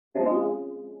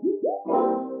Hi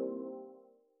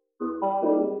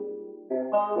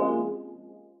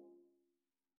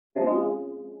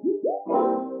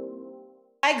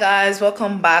guys,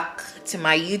 welcome back to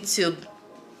my YouTube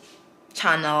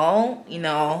channel.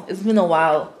 It's been a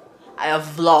while I have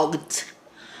vlogged,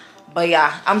 but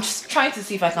yeah, I'm just trying to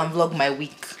see if I can vlog my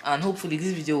week, and hopefully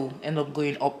this video will end up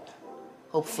going up,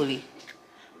 hopefully.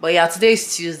 But yeah, today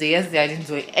is Tuesday. Yesterday I didn't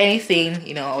do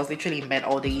anything. I was literally in bed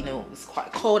all day. It's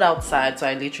quite cold outside, so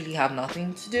I literally have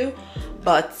nothing to do.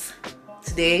 But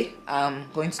today I'm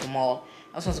going to the mall.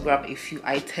 I just want to grab a few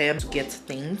items to get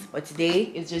things, but today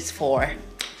is just for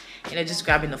just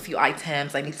grabbing a few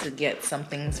items. I need to get some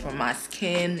things for my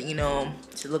skin,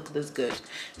 to look this good.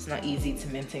 It's not easy to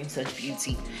maintain such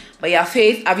beauty. But yeah,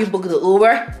 Faith, have you booked the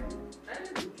Uber?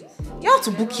 You have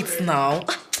to book it now.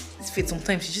 This Faith,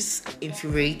 sometimes she just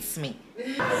infuriates me.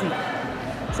 See.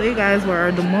 So you guys were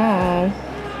at the mall.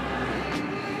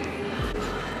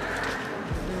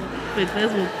 Wait,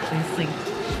 let's look in sync.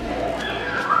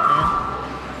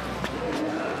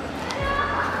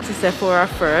 Yeah. To Sephora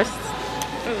first.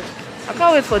 I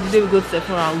can't wait for the day we go to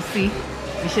Sephora and we'll see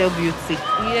Michelle Beauty.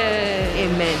 Yeah.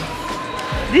 Amen.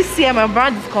 This year my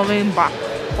brand is coming back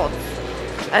hot.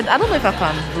 I don't know if I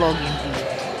can vlog in here.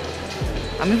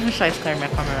 I'm even shy to carry my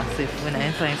camera safe when I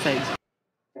enter inside.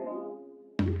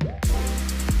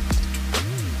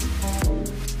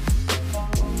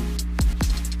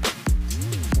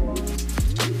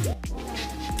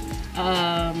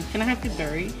 Can I have the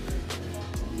berry?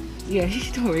 Yeah,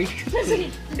 don't worry.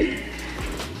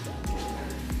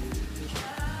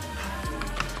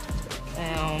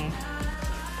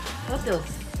 What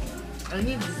else? I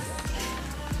need this.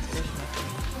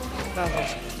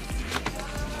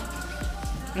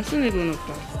 I still need one of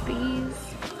These.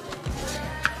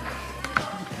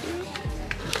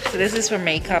 So this is for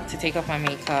makeup, to take off my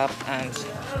makeup, and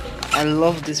I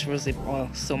love this rosehip oil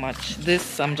so much.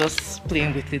 This, I'm just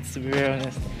playing with it, to be very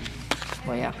honest.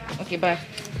 But yeah, okay, bye.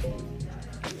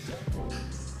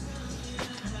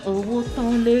 Oh,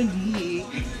 lady.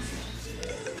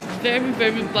 Very,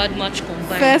 very bad match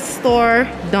combined. First store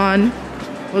done.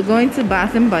 We're going to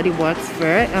Bath and Body Works for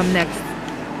next.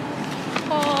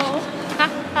 Oh,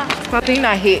 Something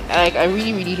I hate, like I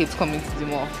really, really hate coming to the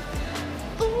mall.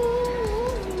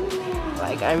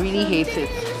 Like I really hate it.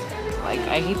 Like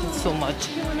I hate it so much.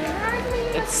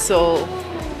 It's so.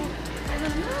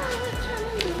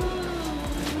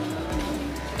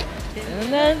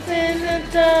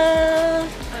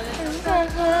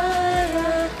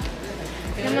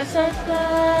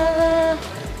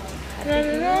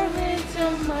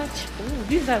 Ooh,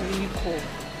 these are really cool.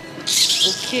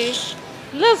 Okay,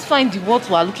 let's find the what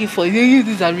we are looking for.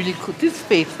 These are really cool. This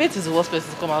Faith is the worst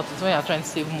person to come out with when you're trying to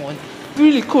save money.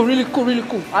 Really cool, really cool, really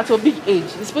cool. At your big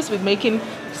age, you're supposed to be making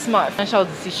smart financial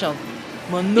decisions.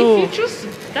 But no. If you choose,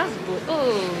 that's good.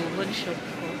 Oh, body shop.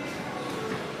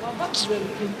 Well, that's where we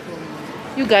came from.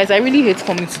 You guys, I really hate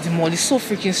coming to the mall. It's so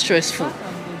freaking stressful.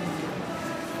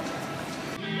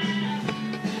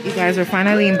 You guys are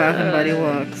finally in Bath and Body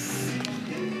Works.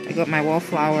 I got my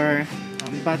wallflower.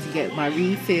 I'm about to get my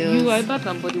refills. You are Bath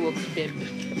and Body Works,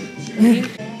 baby.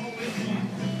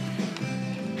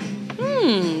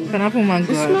 Pineapple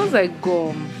mango. It smells like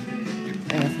gum.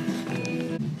 Yeah.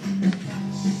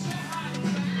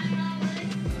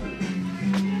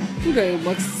 Look at your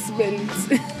box smell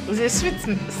it. It's a sweet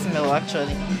smell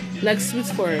actually. Like sweet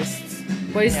forest.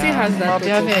 But it still Yeah, has that touch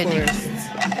of headache. forest.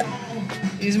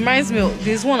 It reminds me of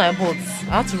this one I bought.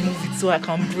 I had to remove it so I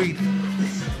can breathe.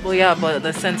 But yeah, but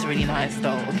the scent's really nice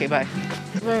though. Okay, bye.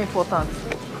 It's very important.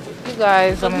 You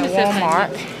guys, I'm in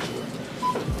Walmart.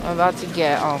 I'm about to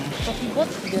get But we bought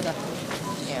together.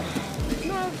 yeah.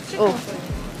 No, Oh,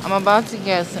 I'm about to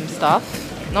get some stuff.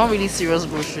 Not really serious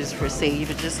groceries per se,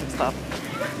 but just some stuff.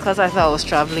 Because I thought I was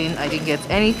traveling, I didn't get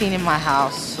anything in my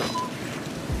house. So.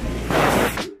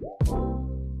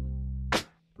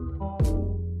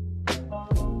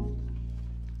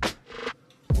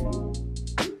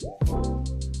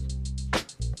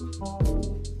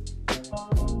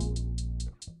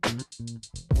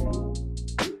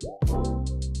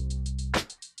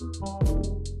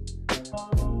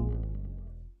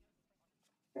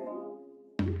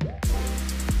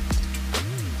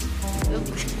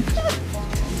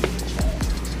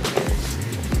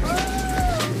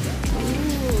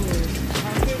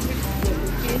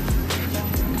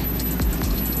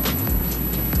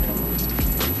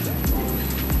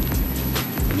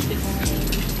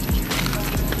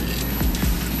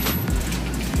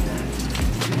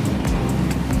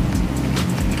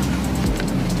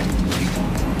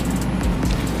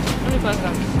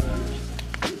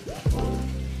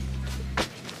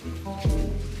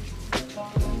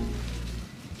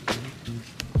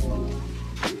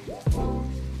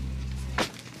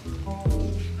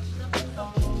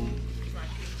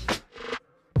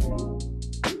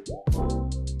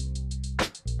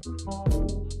 Faith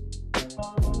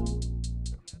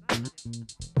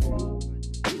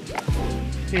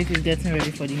is getting ready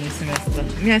for the new semester.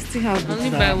 Me, I still have books. Only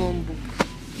buy one book.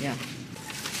 Yeah.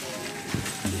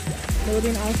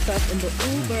 Loading our stuff in the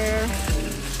Uber.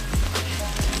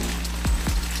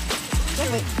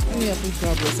 Let me open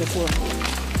trouble, Sephora.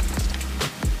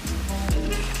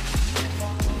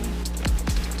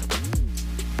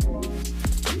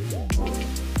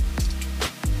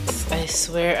 I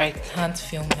swear I can't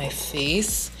feel my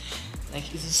face. Like,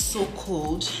 it is so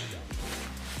cold.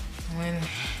 When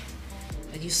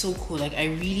like it's so cold. Like, I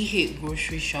really hate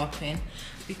grocery shopping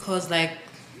because like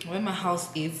where my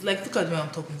house is, like, look at the way I'm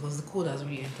talking because the cold has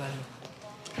really entered me.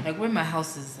 Like, where my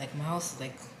house is, like, my house is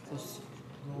like close to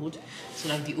the road, so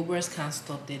like the Ubers can't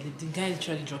stop there. The guy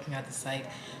literally dropped me at the side,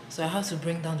 so I have to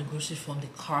bring down the groceries from the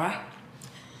car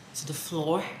to the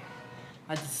floor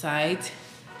at the side,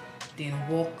 then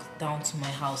walk down to my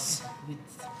house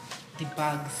with the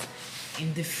bags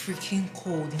in the freaking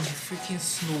cold, in the freaking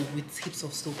snow with heaps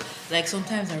of snow. Like,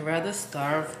 sometimes I'd rather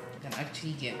starve than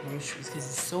actually get groceries because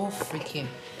it's so freaking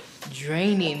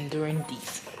draining during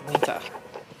this winter.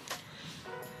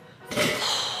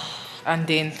 And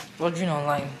then ordering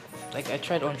online, like, I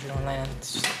tried ordering online and it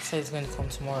said it's going to come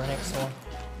tomorrow, next one.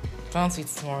 Fancy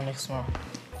it's tomorrow, next tomorrow.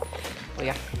 But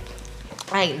yeah,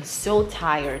 I am so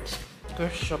tired.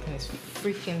 Grocery shopping is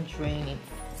freaking draining.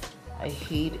 I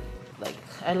hate it. Like,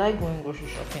 I like going grocery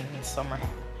shopping in summer.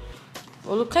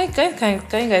 Well, look, can you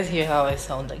guys hear how I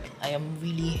sound? Like, I am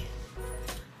really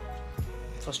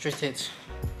frustrated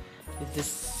with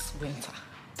this winter.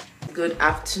 Good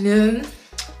afternoon.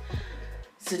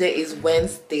 Today is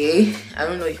Wednesday. I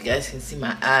don't know if you guys can see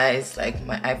my eyes, like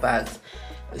my eye bags.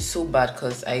 It's so bad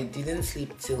because I didn't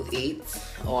sleep till 8,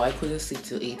 or I couldn't sleep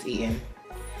till 8 a.m.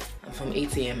 And from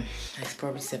 8 a.m. I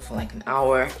probably slept for like an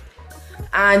hour.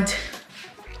 And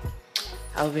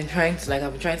I've been trying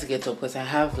to get up because I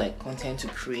have like content to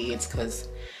create, because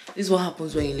this is what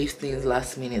happens when you leave things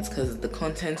last minute, because the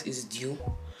content is due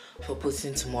for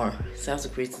posting tomorrow. So I have to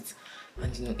create it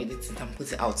and, you know, edit it and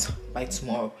put it out by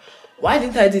tomorrow. Why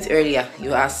didn't I do it earlier,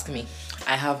 you ask me?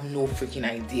 I have no freaking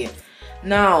idea.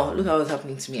 Now look at what's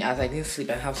happening to me. As I didn't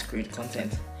sleep, I have to create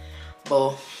content.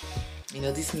 But you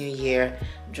know, this new year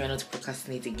I'm trying not to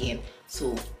procrastinate again.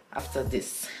 So after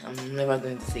this, I'm never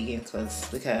doing this again,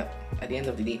 because look at the end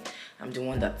of the day, I'm the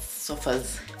one that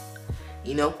suffers,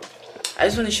 you know. I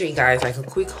just want to show you guys like a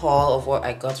quick haul of what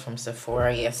I got from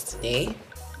Sephora yesterday.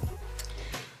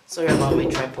 Sorry about my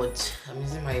tripod. I'm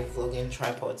using my vlogging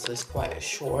tripod, so it's quite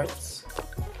short.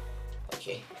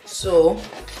 Okay, so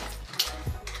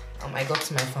I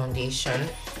got my foundation.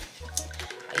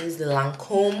 I use the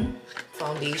Lancome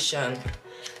foundation.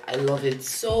 I love it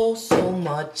so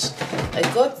much. I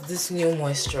got this new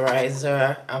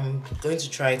moisturizer. I'm going to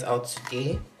try it out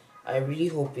today. I really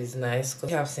hope it's nice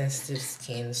because I have sensitive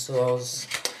skin, so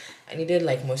I needed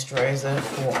like moisturizer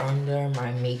for under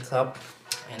my makeup.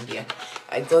 And yeah,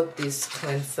 I got this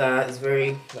cleanser. It's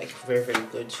very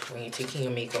good when you're taking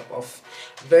your makeup off.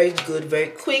 Very good, very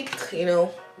quick, you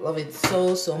know. Love it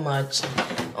so much.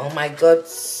 I got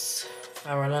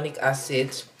hyaluronic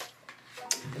acid.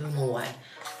 I don't know why.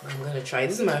 I'm gonna try.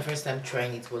 This is my first time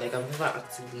trying it, but like I've never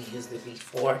actively used it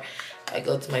before. I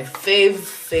got my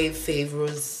fave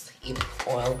rose hip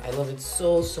oil. I love it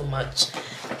so much.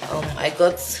 I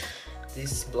got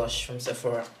this blush from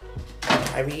Sephora.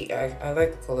 I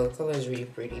like the color. The color is really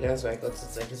pretty. That's why I got it.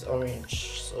 It's like this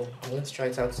orange. So I'm going to try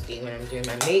it out today when I'm doing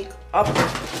my makeup.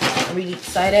 I'm really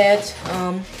excited.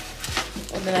 And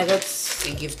then I got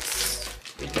a gift.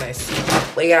 Pretty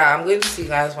nice. But yeah, I'm going to see you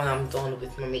guys when I'm done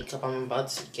with my makeup. I'm about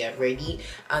to get ready,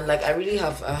 and like I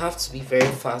have to be very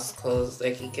fast because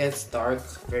like it gets dark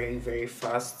very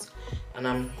fast, and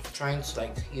I'm trying to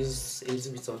like use a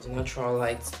little bit of the natural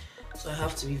light, so I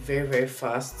have to be very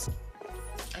fast.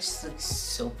 I just look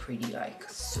so pretty, like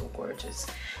so gorgeous.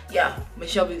 Yeah,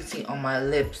 Michelle Beauty on my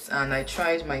lips, and I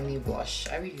tried my new blush.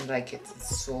 I really like it.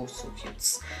 It's so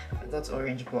cute. I got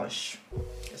orange blush.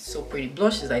 It's so pretty.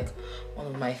 Blush is like one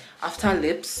of my, after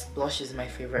lips, blush is my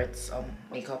favorite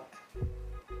makeup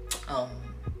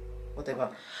whatever.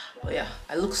 But yeah,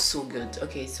 I look so good.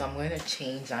 Okay, so I'm going to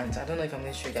change, and I don't know if I'm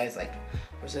going to show you guys like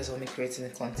process of me creating the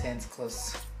content,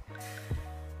 because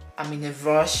I'm in a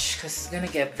rush because it's gonna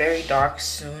get very dark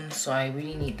soon, so I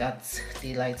really need that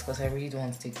daylight, because I really don't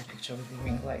want to take the picture with the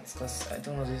ring lights, because I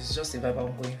don't know, this is just the vibe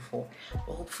I'm going for.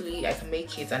 But hopefully I can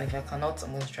make it, and if I cannot,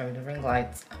 I'm going to try with the ring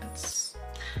lights, and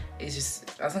it's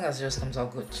just, as long as it just comes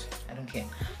out good, I don't care.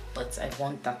 But I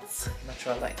want that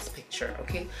natural lights picture.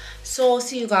 Okay, so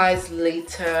see you guys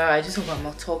later. I just hope I'm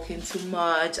not talking too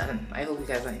much, and I hope you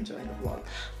guys are enjoying the vlog.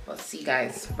 But see you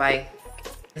guys, bye.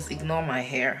 Just ignore my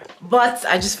hair. But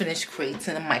I just finished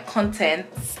creating my content.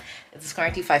 It's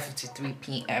currently 5:53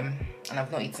 p.m. and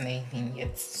I've not eaten anything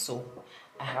yet, so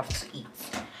I have to eat.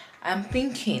 I'm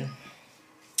thinking,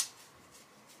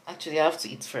 actually I have to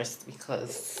eat first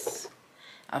because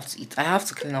I have to eat. I have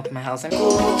to clean up my house.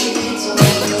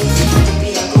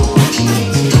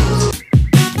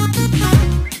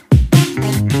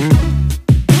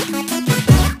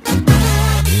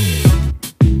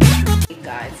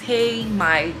 Hey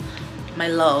my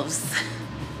loves,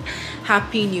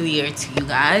 happy new year to you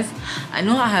guys. I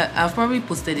know I've probably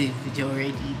posted a video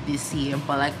already this year,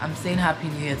 but like I'm saying happy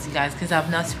new year to you guys because I've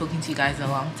not spoken to you guys in a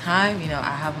long time. You know,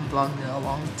 I haven't vlogged in a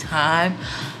long time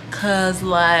because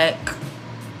like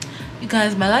you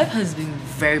guys, my life has been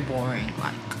very boring,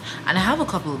 like, and I have a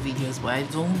couple of videos but I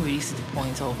don't really see the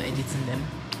point of editing them.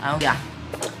 Yeah,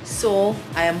 so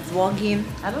I am vlogging.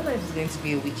 I don't know if it's going to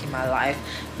be a week in my life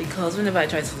because whenever I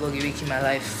try to vlog a week in my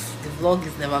life, the vlog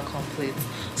is never complete.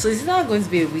 So it's not going to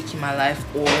be a week in my life,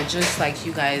 or just like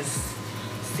you guys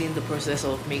seeing the process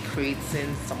of me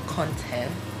creating some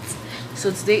content.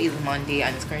 So today is Monday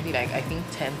and it's currently like I think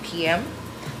 10 p.m.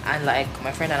 and like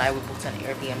my friend and I, we booked an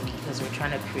Airbnb because we're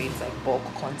trying to create like bulk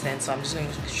content. So I'm just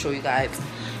going to show you guys,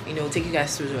 you know, take you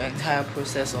guys through the entire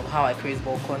process of how I create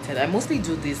bulk content. I mostly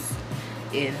do this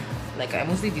in like I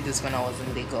mostly did this when I was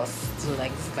in Lagos, so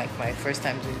like this is like my first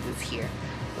time doing this here,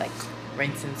 like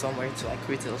renting somewhere to like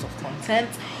create a lot of content.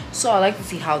 So I like to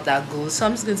see how that goes. So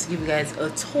I'm just going to give you guys a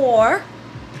tour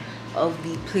of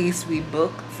the place we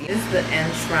booked. This is the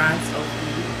entrance of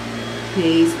the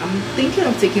place. I'm thinking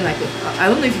of taking like I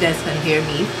don't know if you guys can hear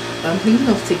me, but I'm thinking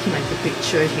of taking like a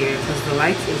picture here because the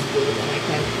light is good and I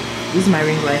can use my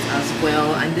ring light as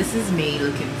well. And this is me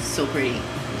looking so pretty.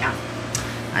 Yeah.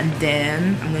 And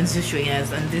then I'm going to show you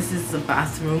guys, and this is the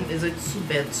bathroom. It's a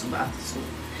 2-bed 2-bath. So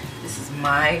this is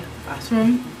my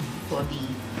bathroom for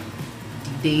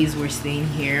the days we're staying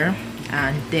here.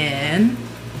 And then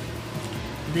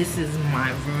this is my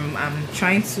room. I'm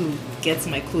trying to get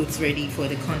my clothes ready for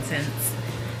the content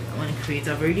I want to create.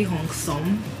 I've already hung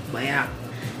some, but yeah,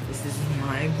 this is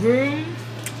my room.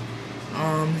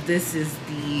 This is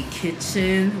the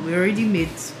kitchen. We already made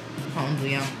pound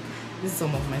yam. This is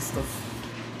some of my stuff.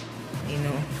 You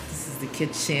know, this is the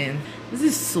kitchen. This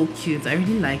is so cute. I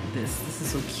really like this. This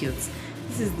is so cute.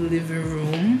 This is the living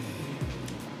room.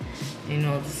 You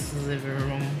know, this is the living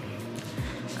room.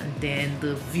 And then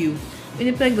the view.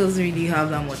 Winnipeg doesn't really have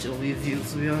that much of a view,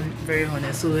 to be very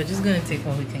honest. So we're just gonna take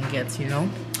what we can get, you know.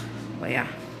 But yeah,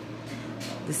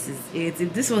 this is it.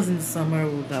 If this was in the summer,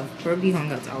 we would have probably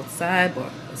hung out outside,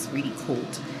 but it's really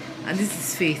cold. And this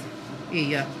is Faith.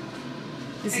 Yeah.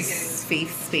 This is Faith.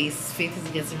 Faith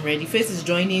is getting ready. Faith is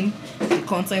joining the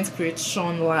content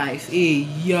creation life. Hey,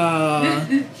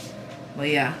 yeah. But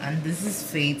yeah, and this is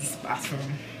Faith's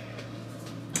bathroom.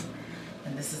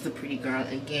 And this is the pretty girl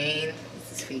again.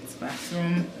 This is Faith's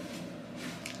bathroom.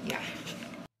 Yeah.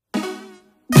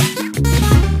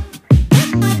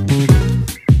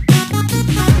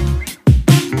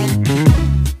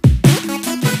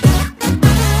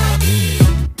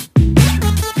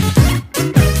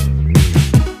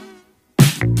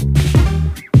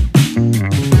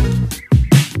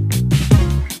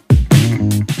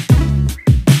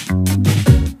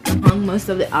 Most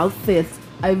of the outfits,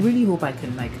 I really hope I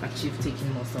can like achieve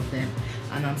taking most of them,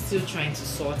 and I'm still trying to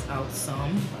sort out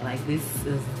some. Like these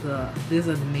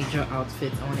are the major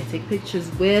outfits I want to take pictures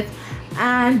with.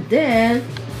 And then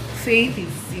Faith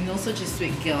is, you know, such a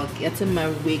sweet girl, getting my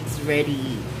wigs ready,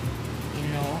 you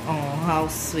know. Oh, how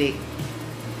sweet,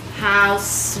 how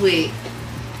sweet.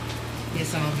 Here's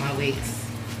some of my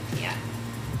wigs. Yeah,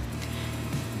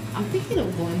 I'm thinking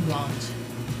of going blonde.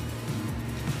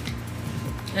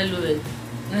 Hello.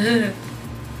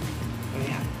 Oh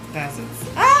yeah, that's it.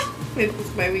 Ah! Let me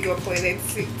put my wig up for it.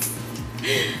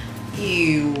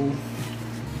 Ew.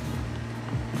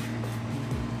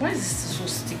 Why is this so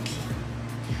sticky?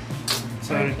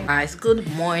 Sorry. Guys, good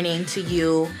morning to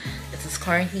you. It is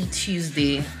currently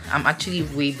Tuesday. I'm actually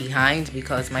way behind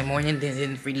because my morning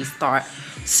didn't really start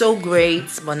so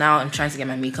great. But now I'm trying to get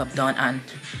my makeup done and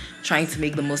trying to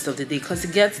make the most of the day because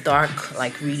it gets dark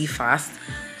like really fast.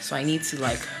 So I need to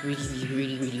like really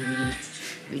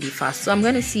fast. So I'm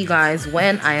gonna see you guys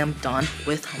when I am done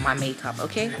with my makeup.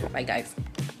 Okay, bye guys.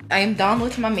 I am done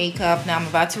with my makeup. Now I'm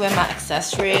about to wear my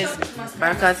accessories.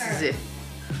 Barakat is it?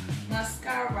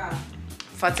 Mascara.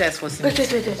 Fates, what's in Wait,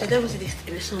 that was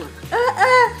this one.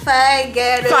 Fine,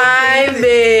 get it. Fine,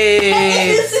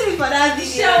 babe. You see me for that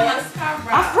video. Shell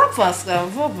mascara. I've rubbed mascara.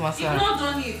 I've rubbed You've mascara. not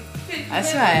done it. I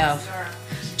swear I have.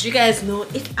 Do you guys know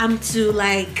if I'm to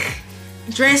like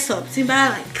dress up.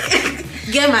 Timba,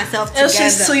 like get myself together. It's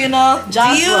just so you know. Do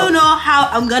you know how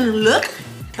I'm gonna look?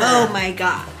 Oh my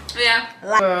god.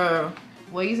 Yeah.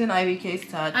 We're using IVK's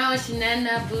tag. I want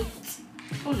Nana boots.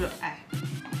 Close your eye.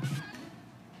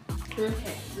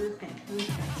 Okay.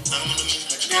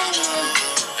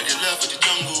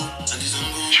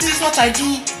 This is what I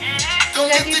do.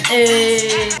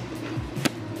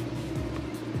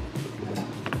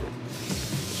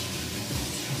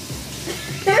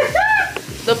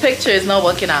 The picture is not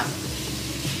working out.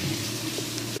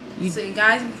 So you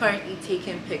guys are currently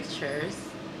taking pictures.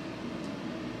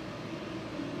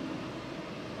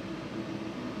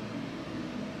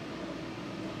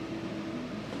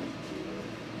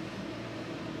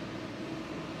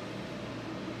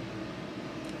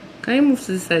 Can you move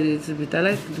to this side a little bit? I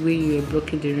like the way you are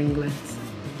blocking the ring lights.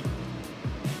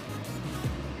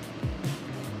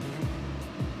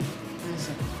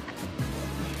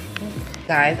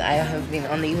 Guys, I have been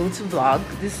unable to vlog.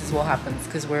 This is what happens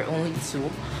because we're only two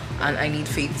and I need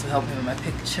Faith to help me with my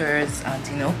pictures. And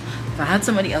you know, if I had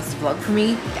somebody else to vlog for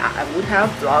me, yeah, I would have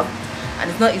vlogged. And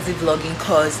it's not easy vlogging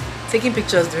because taking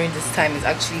pictures during this time is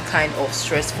actually kind of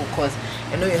stressful because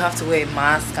you know you have to wear a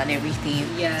mask and everything.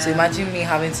 Yeah. So imagine me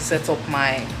having to set up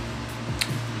my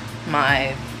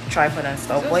tripod and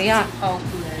stuff. But yeah,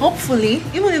 hopefully,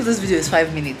 even if this video is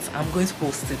 5 minutes, I'm going to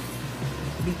post it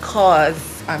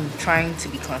because I'm trying to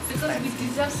be consistent. Because we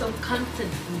deserve some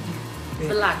content from you.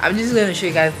 Black. I'm just going to show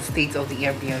you guys the state of the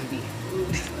Airbnb.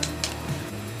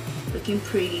 Looking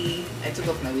pretty. I took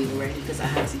off my wig already because I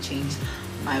had to change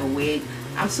my wig.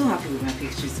 I'm so happy with my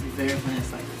pictures, to be very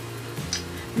honest. Like,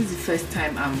 this is the first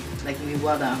time I'm like in a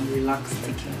while that I'm relaxed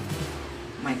taking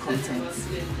my content.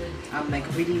 I'm like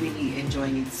really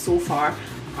enjoying it so far.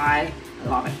 I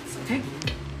love it. Okay,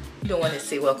 I don't want to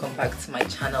say welcome back to my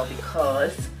channel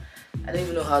because I don't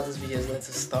even know how this video is going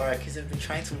to start because I've been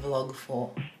trying to vlog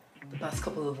for the past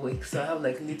couple of weeks, so I have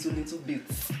like little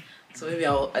bits. So maybe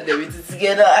I'll add everything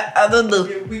together. I don't know.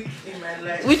 A week in my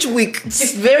life. Which week?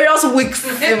 Various weeks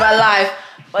in my life.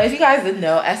 But if you guys didn't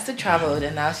know, Esther traveled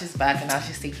and now she's back and now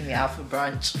she's taking me out for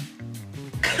brunch.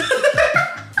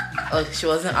 Oh, she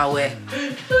wasn't aware.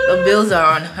 The bills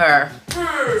are on her.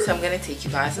 So I'm gonna take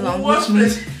you guys along with me.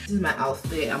 This is my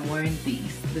outfit. I'm wearing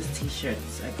this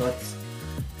t-shirts I got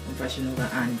from Fashion Nova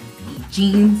and the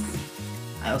jeans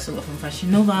I also got from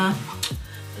Fashion Nova.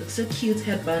 It looks so cute.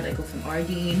 Headband I got from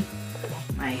Ardeen.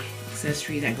 My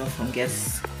accessories I got from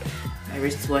Guess. My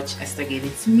wristwatch, Esther gave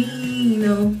it to me, you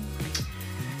know.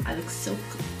 I look so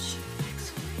good.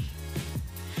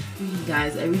 Really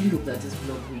guys, I really hope that this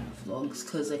vlog really vlogs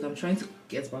because like I'm trying to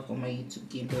get back on my YouTube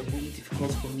game, but it's really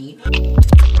difficult for me.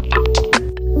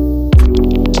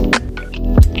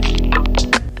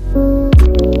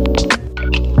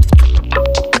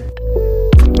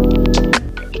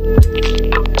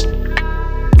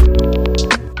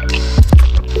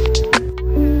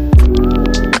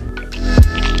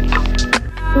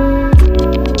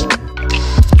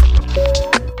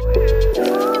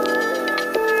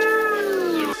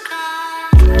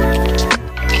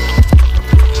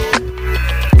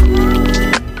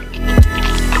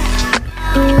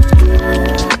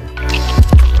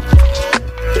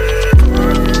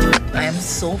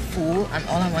 And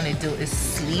all I want to do is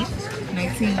sleep.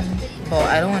 But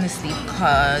I don't want to sleep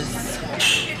because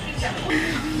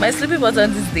my sleeping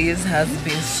pattern these days has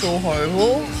been so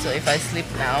horrible. So if I sleep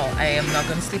now, I am not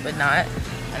going to sleep at night,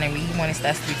 and I really want to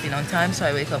start sleeping on time so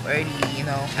I wake up early, you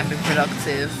know, and be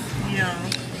productive. Yeah.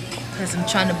 Because I'm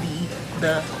trying to be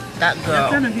that girl. You're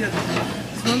trying to be that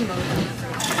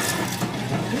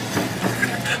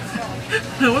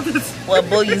We're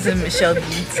both using Michelle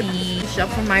Beauty. Shop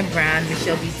for my brand,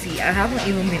 Michelle Beauty. I haven't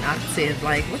even been active.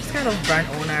 Like, what kind of brand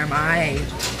owner am I?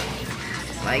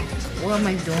 Like, what am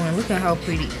I doing? Look at how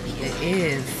pretty it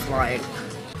is. Like,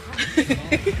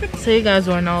 so you guys,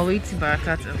 we're on our way to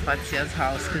Barakat and Fatia's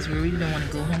house because we really don't want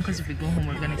to go home. Because if we go home,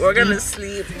 we're gonna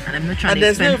sleep. And I'm not trying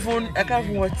to spend. No phone. I can't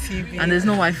even watch TV. And there's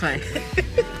no Wi-Fi.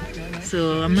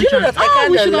 So I'm not trying. Oh,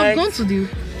 we should have gone to the.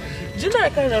 Do you know I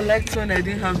kind of liked when I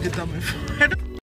didn't have data on my phone?